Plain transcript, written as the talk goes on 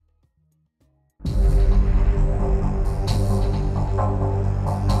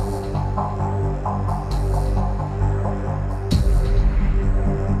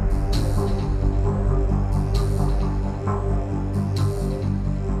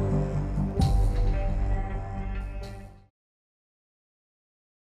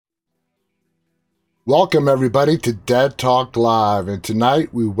Welcome, everybody, to Dead Talk Live. And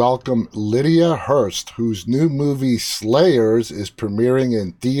tonight we welcome Lydia Hearst, whose new movie Slayers is premiering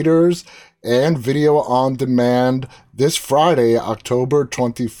in theaters and video on demand this Friday, October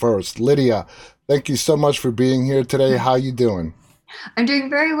 21st. Lydia, thank you so much for being here today. How you doing? I'm doing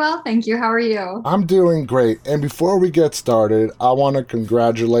very well, thank you. How are you? I'm doing great. And before we get started, I want to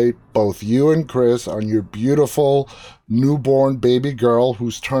congratulate both you and Chris on your beautiful newborn baby girl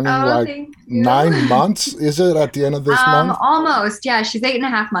who's turning Oh, like thank nine you. months. Is it at the end of this month? Almost. Yeah, she's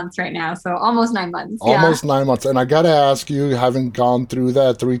 8.5 months right now, so almost 9 months. Yeah. Almost 9 months. And I got to ask you, having gone through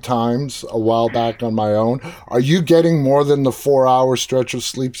that three times a while back on my own, are you getting more than the 4 hour stretch of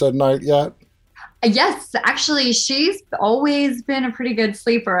sleeps at night yet? Yes, actually, she's always been a pretty good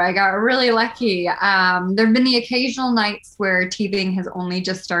sleeper. I got really lucky. There have been the occasional nights where teething has only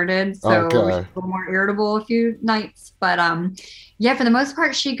just started, so she's Okay. a little more irritable a few nights. But yeah, for the most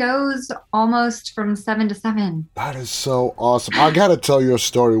part, she goes almost from 7 to 7. That is so awesome. I got to tell you a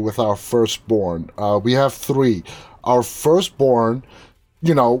story with our firstborn. We have three. Our firstborn,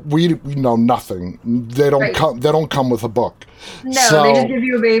 we know nothing. They don't Right. come. They don't come with a book. No, they just So give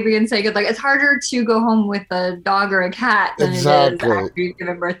you a baby and say good luck. It's harder to go home with a dog or a cat than it is exactly. after you've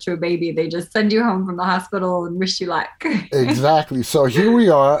given birth to a baby. They just send you home from the hospital and wish you luck. Exactly. So here we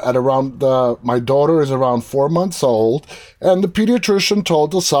are at around my daughter is around 4 months old, and the pediatrician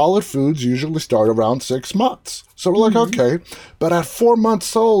told us solid foods usually start around 6 months. So we're like, Mhm. okay. But at 4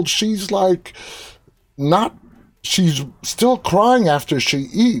 months old, she's like not she's still crying after she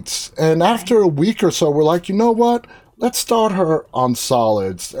eats. And Right. after a week or so, we're like, you know what? Let's start her on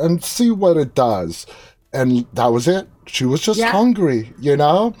solids and see what it does. And that was it. She was just Yeah, hungry. it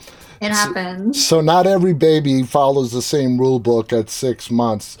So, happens. so not every baby follows the same rule book at 6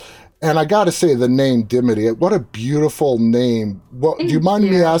 months. And I got to say, the name Dimity, what a beautiful name. What, do you Thank mind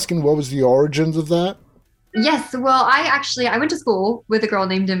me you. asking what was the origins of that? Yes, well, I went to school with a girl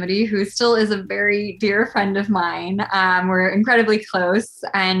named Dimity, who still is a very dear friend of mine. We're incredibly close,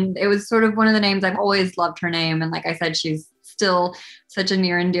 and it was sort of one of the names I've always loved her name. And like I said, she's still such a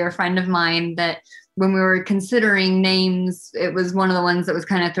near and dear friend of mine that when we were considering names, it was one of the ones that was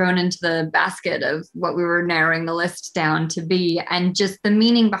kind of thrown into the basket of what we were narrowing the list down to be, and just the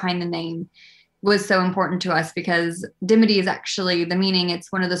meaning behind the name was so important to us because dimity is actually the meaning.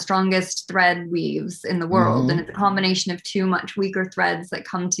 It's one of the strongest thread weaves in the world. And Mm-hmm. it's a combination of two much weaker threads that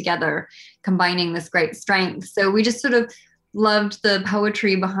come together, combining this great strength. So we just sort of loved the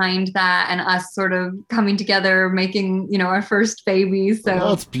poetry behind that and us sort of coming together, making, our first baby. So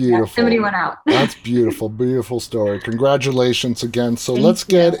That's yeah, dimity beautiful. went out. That's beautiful. Beautiful story. Congratulations again. So let's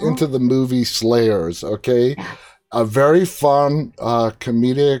Thank get you. into the movie Slayers, okay? Yeah. A very fun,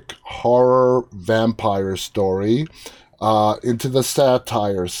 comedic horror vampire story into the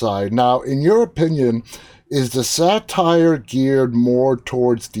satire side. Now, in your opinion, is the satire geared more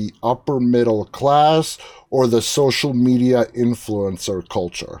towards the upper middle class or the social media influencer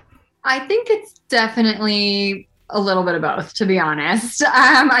culture? I think it's definitely a little bit of both, to be honest.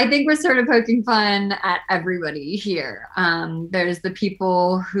 I think we're sort of poking fun at everybody here. There's the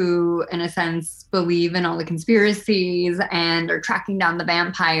people who, in a sense, believe in all the conspiracies and are tracking down the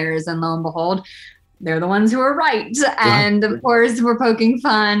vampires, and lo and behold, they're the ones who are right. And of course, we're poking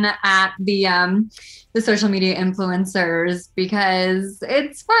fun at the social media influencers because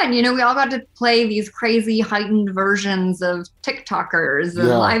it's fun. We all got to play these crazy heightened versions of TikTokers and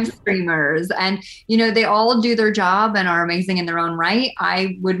Yeah, live streamers. And, they all do their job and are amazing in their own right.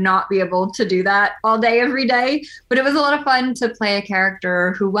 I would not be able to do that all day, every day. But it was a lot of fun to play a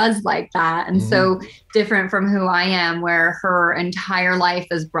character who was like that. And hmm, so different from who I am, where her entire life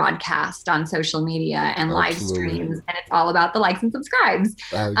is broadcast on social media and live absolutely. streams, and it's all about the likes and subscribes.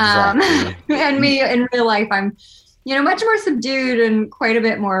 Um, Exactly. and me in real life, I'm much more subdued and quite a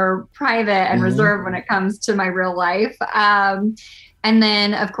bit more private and Hmm. reserved when it comes to my real life. And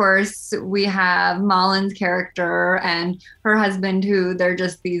then, of course, we have Malin's character and her husband, who they're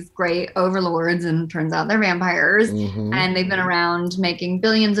just these great overlords, and turns out they're vampires. Hmm. And they've been around making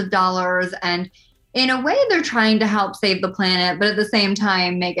billions of dollars. And in a way, they're trying to help save the planet, but at the same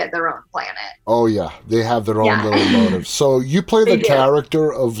time, make it their own planet. Oh yeah, they have their own Yeah, little motives. So you play they the do.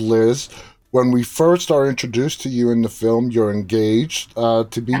 character of Liz. When we first are introduced to you in the film, you're engaged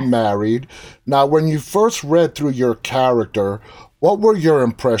to be Yes. married. Now, when you first read through your character, what were your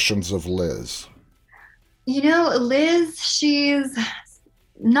impressions of Liz? Liz, she's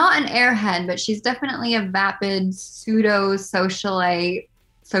not an airhead, but she's definitely a vapid pseudo socialite,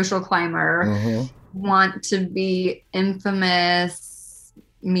 social climber, Hmm. want to be infamous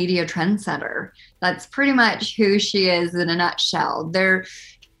media trendsetter. That's pretty much who she is in a nutshell.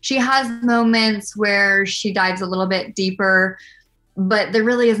 she has moments where she dives a little bit deeper, but there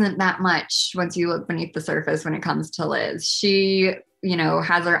really isn't that much once you look beneath the surface when it comes to Liz. She,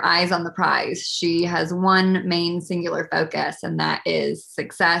 has her eyes on the prize. She has one main singular focus, and that is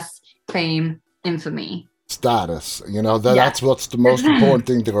success, fame, infamy. Status, that's what's the most important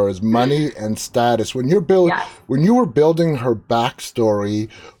thing to her, is money and status. When you were building her backstory,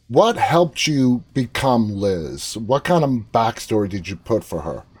 what helped you become Liz? What kind of backstory did you put for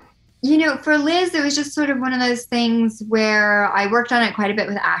her? For Liz, it was just sort of one of those things where I worked on it quite a bit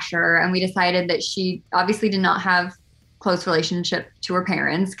with Asher, and we decided that she obviously did not have close relationship to her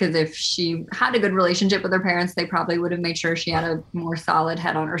parents, because if she had a good relationship with her parents, they probably would have made sure she had a more solid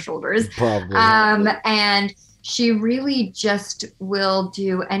head on her shoulders. Probably. And she really just will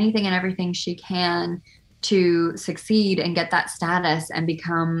do anything and everything she can to succeed and get that status and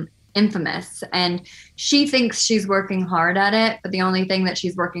become infamous. And she thinks she's working hard at it, but the only thing that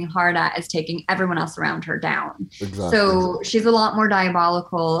she's working hard at is taking everyone else around her down. Exactly. So she's a lot more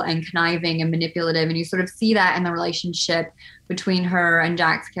diabolical and conniving and manipulative, and you sort of see that in the relationship between her and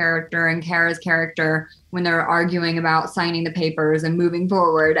Jack's character and Kara's character when they're arguing about signing the papers and moving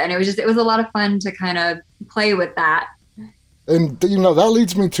forward. And it was a lot of fun to kind of play with that. And, that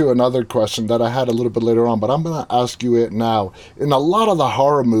leads me to another question that I had a little bit later on, but I'm going to ask you it now. In a lot of the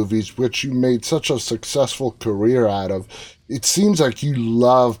horror movies, which you made such a successful career out of, it seems like you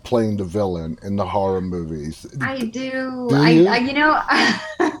love playing the villain in the horror movies. I do. Do you? I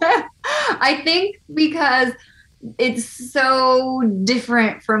think because it's so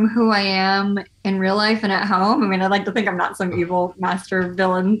different from who I am in real life and at home. I mean, I'd like to think I'm not some evil master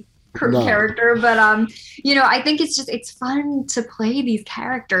villain character, but I think it's fun to play these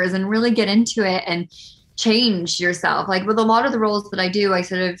characters and really get into it and change yourself. Like with a lot of the roles that I do, I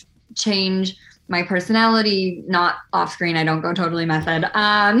sort of change my personality, not off screen. I don't go totally method.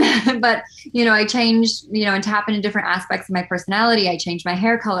 But I change, and tap into different aspects of my personality. I change my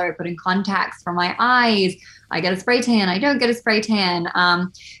hair color. I put in contacts for my eyes. I get a spray tan. I don't get a spray tan.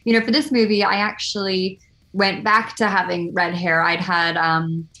 For this movie, I actually went back to having red hair. I'd had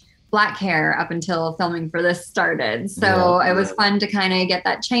black hair up until filming for this started. So it was fun to kind of get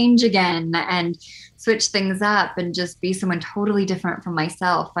that change again and switch things up and just be someone totally different from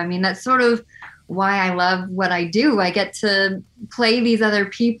myself. I mean, that's sort of why I love what I do. I get to play these other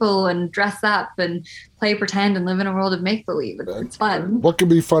people and dress up and play pretend and live in a world of make-believe. It's fun. What could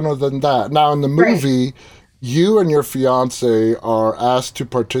be funner than that? Now, in the movie, you and your fiance are asked to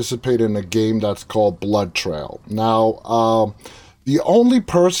participate in a game that's called Blood Trail. Now, the only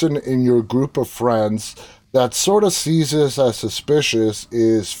person in your group of friends that sort of sees this as suspicious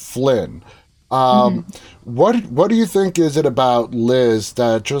is Flynn. What do you think is it about Liz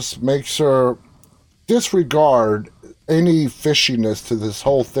that just makes her disregard any fishiness to this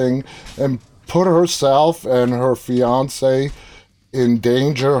whole thing and put herself and her fiance in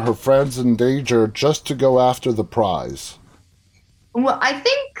danger, her friends in danger, just to go after the prize? Well, I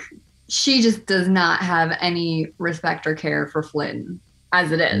think she just does not have any respect or care for Flynn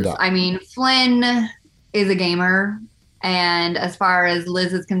as it is. No. I mean, Flynn is a gamer, and as far as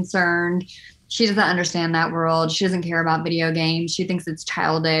Liz is concerned, she doesn't understand that world. She doesn't care about video games. She thinks it's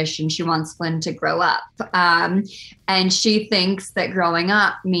childish, and she wants Flynn to grow up. And she thinks that growing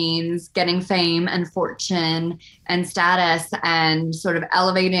up means getting fame and fortune and status and sort of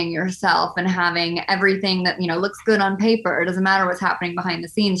elevating yourself and having everything that, looks good on paper. It doesn't matter what's happening behind the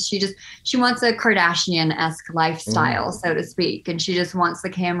scenes. She wants a Kardashian-esque lifestyle, so to speak. And she just wants the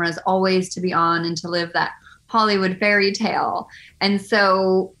cameras always to be on and to live that Hollywood fairy tale. And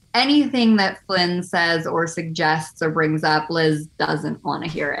so anything that Flynn says or suggests or brings up, Liz doesn't want to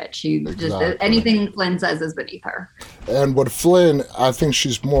hear it. She just anything Flynn says is beneath her. And with Flynn, I think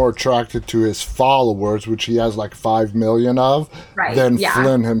she's more attracted to his followers, which he has like 5 million of, than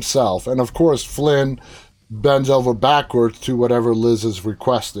Flynn himself. And of course, Flynn bends over backwards to whatever Liz's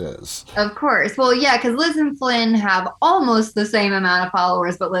request is. Of course. Well, yeah, because Liz and Flynn have almost the same amount of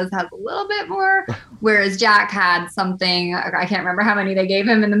followers, but Liz has a little bit more, whereas Jack had something, I can't remember how many they gave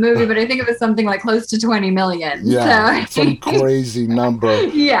him in the movie, but I think it was something like close to 20 million. Yeah, so. Some crazy number.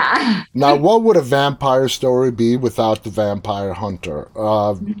 Yeah. Now, what would a vampire story be without the vampire hunter?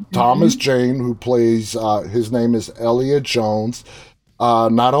 Thomas Jane, who plays, his name is Elliot Jones.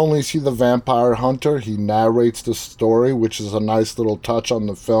 Not only is he the vampire hunter, he narrates the story, which is a nice little touch on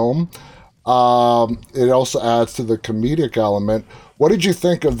the film. It also adds to the comedic element. What did you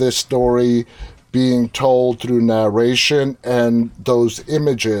think of this story being told through narration and those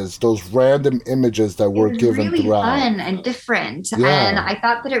images, those random images that It were was given really throughout. fun and different. And Yeah. I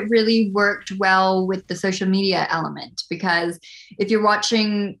thought that it really worked well with the social media element because if you're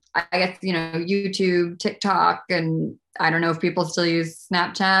watching, I guess, YouTube, TikTok, and I don't know if people still use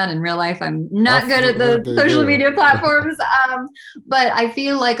Snapchat in real life. I'm not good at think the they social do. media platforms. But I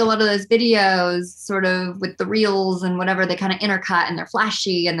feel like a lot of those videos, sort of with the reels and whatever, they kind of intercut and they're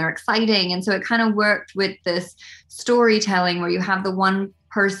flashy and they're exciting. And so it kind of worked with this storytelling where you have the one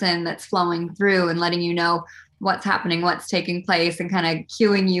person that's flowing through and letting you know what's happening, what's taking place, and kind of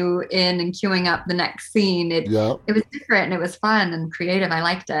cueing you in and queuing up the next scene. Yeah. It was different and it was fun and creative. I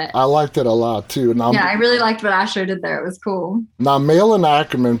liked it. I liked it a lot too. Yeah, I really liked what Asher did there. It was cool. Now Malin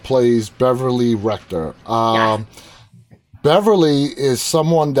Ackerman plays Beverly Rector. Yes, Beverly is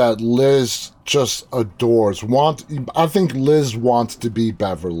someone that Liz just adores. I think Liz wants to be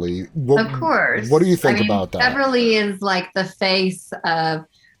Beverly. of course. What do you think about that? Beverly is like the face of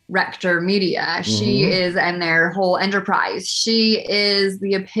Rector Media. She Mhm. is, and their whole enterprise. She is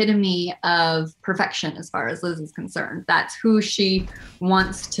the epitome of perfection as far as Liz is concerned. That's who she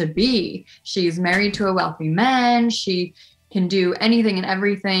wants to be. She's married to a wealthy man. She can do anything and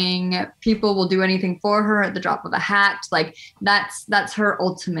everything. People will do anything for her at the drop of a hat. Like that's her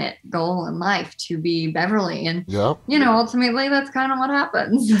ultimate goal in life, to be Beverly. And Yep. ultimately that's kind of what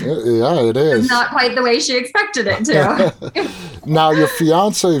happens. Yeah, it It's is. not quite the way she expected it to. Now, your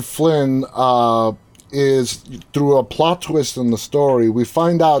fiance Flynn is through a plot twist in the story. We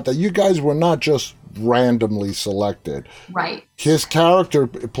find out that you guys were not just randomly selected. Right. His character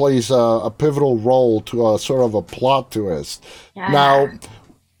plays a pivotal role to a sort of a plot twist. Yeah.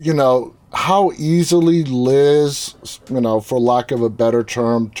 Now, how easily Liz, for lack of a better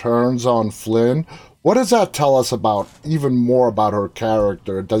term, turns on Flynn. What does that tell us about even more about her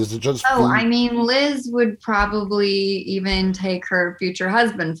character? Does it just Liz would probably even take her future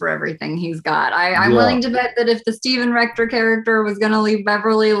husband for everything he's got. I'm willing to bet that if the Stephen Rector character was going to leave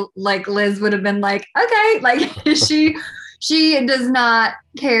Beverly, like Liz would have been like, okay, like she does not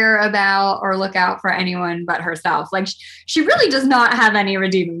care about or look out for anyone but herself. Like she really does not have any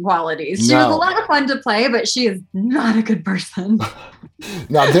redeeming qualities. She was a lot of fun to play, but she is not a good person.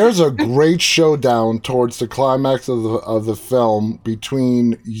 Now, there's a great showdown towards the climax of the film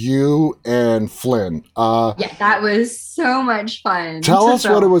between you and Flynn. Yeah, that was so much fun. Tell us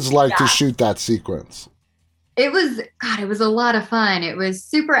what it was like to shoot that sequence. It was a lot of fun. It was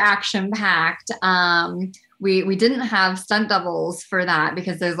super action packed. We didn't have stunt doubles for that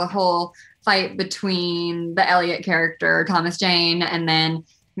because there's a whole fight between the Elliot character, Thomas Jane, and then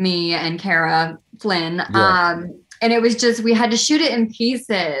me and Kara Flynn. Yeah. And it was just, we had to shoot it in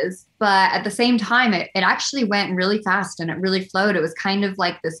pieces, but at the same time, it actually went really fast and it really flowed. It was kind of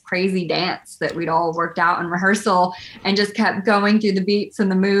like this crazy dance that we'd all worked out in rehearsal and just kept going through the beats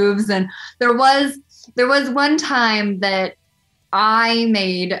and the moves. And there was one time that I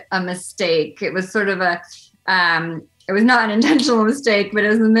made a mistake. It was sort of it was not an intentional mistake, but it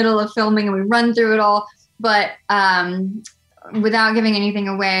was in the middle of filming and we run through it all. But without giving anything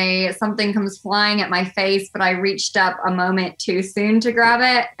away, something comes flying at my face, but I reached up a moment too soon to grab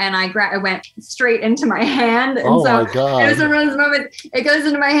it, and it went straight into my hand. And my God. It was one of those moments, it goes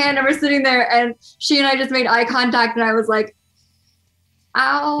into my hand, and we're sitting there, and she and I just made eye contact, and I was like,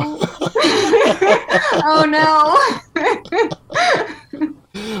 ow. Oh no.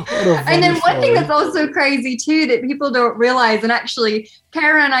 And then one thing that's also crazy too that people don't realize, and actually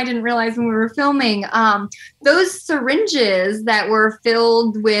Kara and I didn't realize when we were filming, those syringes that were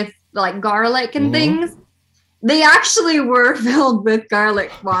filled with like garlic and things, they actually were filled with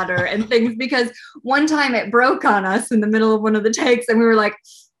garlic water and things, because one time it broke on us in the middle of one of the takes and we were like,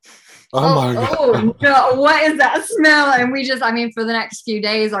 oh my God. Oh no, what is that smell? And we just, for the next few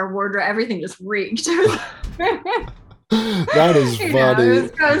days, our wardrobe, everything just reeked. That is funny. It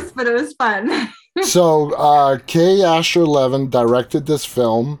was gross, but it was fun. So, Kay Asher Levin directed this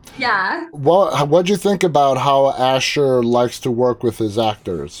film. Yeah. What'd you think about how Asher likes to work with his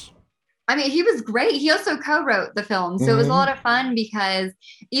actors? He was great. He also co-wrote the film. So it was a lot of fun because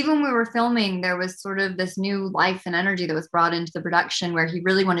even when we were filming, there was sort of this new life and energy that was brought into the production where he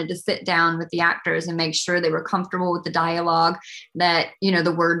really wanted to sit down with the actors and make sure they were comfortable with the dialogue, that,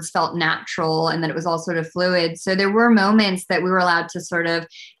 the words felt natural and that it was all sort of fluid. So there were moments that we were allowed to sort of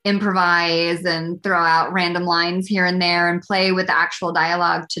improvise and throw out random lines here and there and play with the actual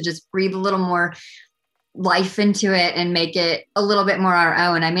dialogue to just breathe a little more life into it and make it a little bit more our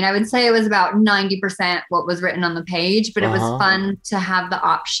own. I would say it was about 90% what was written on the page, but it was fun to have the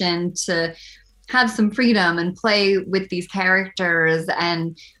option to have some freedom and play with these characters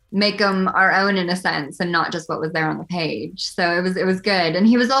and make them our own in a sense and not just what was there on the page. So it was good. And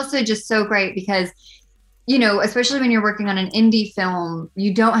he was also just so great because, you know, especially when you're working on an indie film,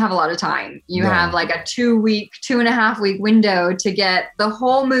 you don't have a lot of time. You have like a 2.5 week window to get the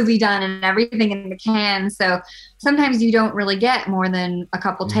whole movie done and everything in the can. So sometimes you don't really get more than a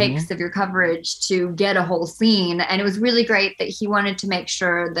couple takes of your coverage to get a whole scene. And it was really great that he wanted to make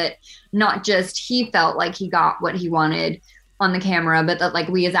sure that not just he felt like he got what he wanted on the camera, but that like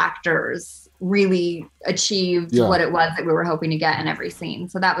we as actors really achieved what it was that we were hoping to get in every scene.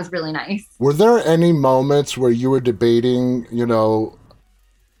 So that was really nice. Were there any moments where you were debating, you know,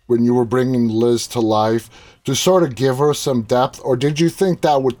 when you were bringing Liz to life, to sort of give her some depth, or did you think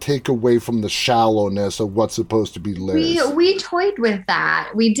that would take away from the shallowness of what's supposed to be Liz? We toyed with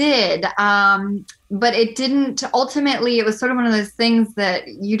that. We did. But it didn't, ultimately, it was sort of one of those things that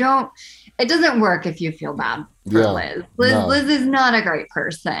it doesn't work if you feel bad for Liz. Liz is not a great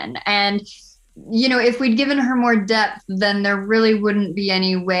person. And, you know, if we'd given her more depth, then there really wouldn't be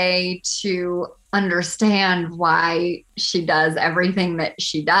any way to understand why she does everything that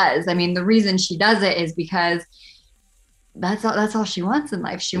she does. I mean, the reason she does it is because that's all she wants in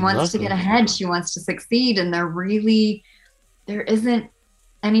life. She wants to get ahead. She wants to succeed. And there isn't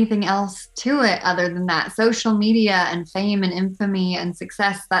anything else to it other than that. Social media and fame and infamy and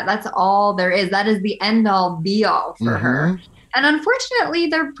success, that's all there is. That is the end all be all for her. And unfortunately,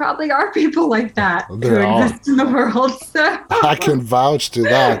 there probably are people like that who exist in the world. So. I can vouch to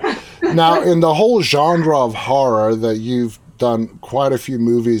that. Now, in the whole genre of horror that you've done quite a few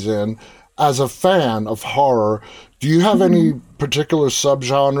movies in, as a fan of horror, do you have any particular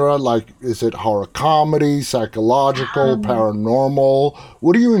subgenre? Like, is it horror comedy, psychological, paranormal?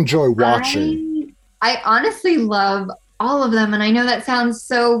 What do you enjoy watching? I honestly love all of them. And I know that sounds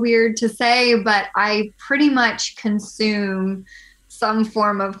so weird to say, but I pretty much consume some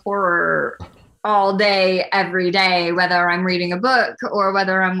form of horror all day, every day, whether I'm reading a book or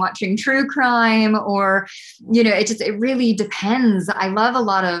whether I'm watching true crime or, you know, it really depends. I love a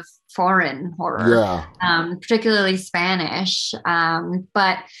lot of foreign horror, particularly Spanish.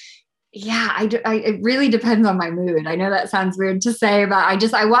 But yeah, it really depends on my mood. I know that sounds weird to say, but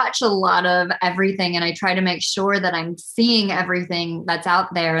I watch a lot of everything and I try to make sure that I'm seeing everything that's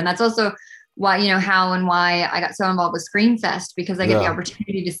out there. And that's also why, you know, how and why I got so involved with Screenfest, because I get the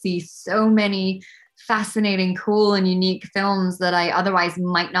opportunity to see so many fascinating, cool, and unique films that I otherwise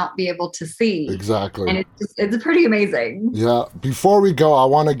might not be able to see. Exactly. And it's pretty amazing. Yeah. Before we go, I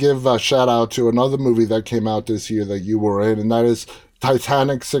want to give a shout out to another movie that came out this year that you were in, and that is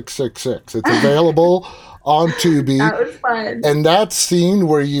Titanic 666. It's available on Tubi. That was fun. And that scene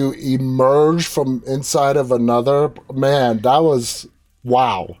where you emerge from inside of another, man, that was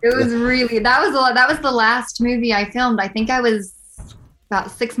wow. It was really, that was the last movie I filmed. I think I was about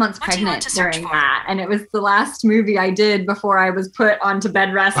 6 months pregnant during that. And it was the last movie I did before I was put onto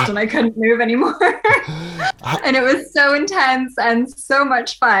bed rest and I couldn't move anymore. And it was so intense and so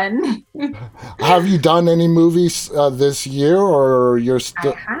much fun. Have you done any movies this year, or you're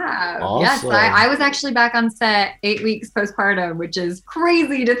still? I have. Awesome. Yes, I was actually back on set 8 weeks postpartum, which is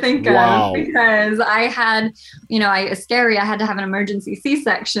crazy to think Wow. of because I had, you know, it's scary. I had to have an emergency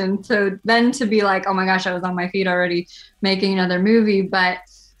C-section. So then to be like, oh my gosh, I was on my feet already making another movie, but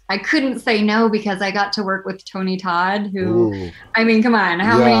I couldn't say no because I got to work with Tony Todd, who, I mean, come on,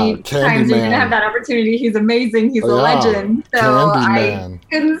 how many times are you going to have that opportunity? He's amazing. He's a legend. So I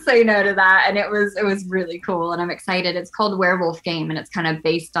couldn't say no to that. And it was really cool. And I'm excited. It's called Werewolf Game, and it's kind of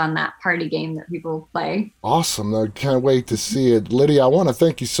based on that party game that people play. Awesome. I can't wait to see it. Lydia, I want to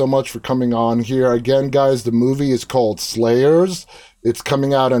thank you so much for coming on here. Again, guys, the movie is called Slayers. It's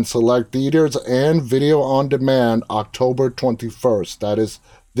coming out in select theaters and video on demand October 21st. That is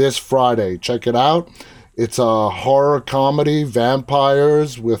this Friday. Check it out. It's a horror comedy,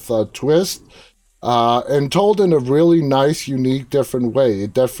 vampires with a twist, and told in a really nice, unique, different way.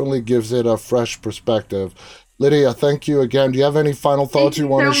 It definitely gives it a fresh perspective. Lydia, thank you again. Do you have any final thoughts you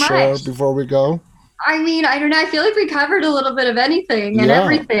want to share before we go? I mean, I don't know. I feel like we covered a little bit of anything and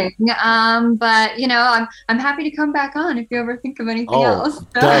everything. But, you know, I'm happy to come back on if you ever think of anything else.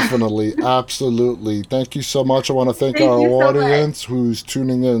 Definitely. Absolutely. Thank you so much. I want to thank our audience who's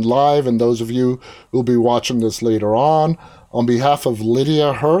tuning in live and those of you who'll be watching this later on. On behalf of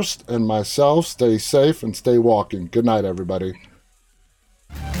Lydia Hurst and myself, stay safe and stay walking. Good night, everybody.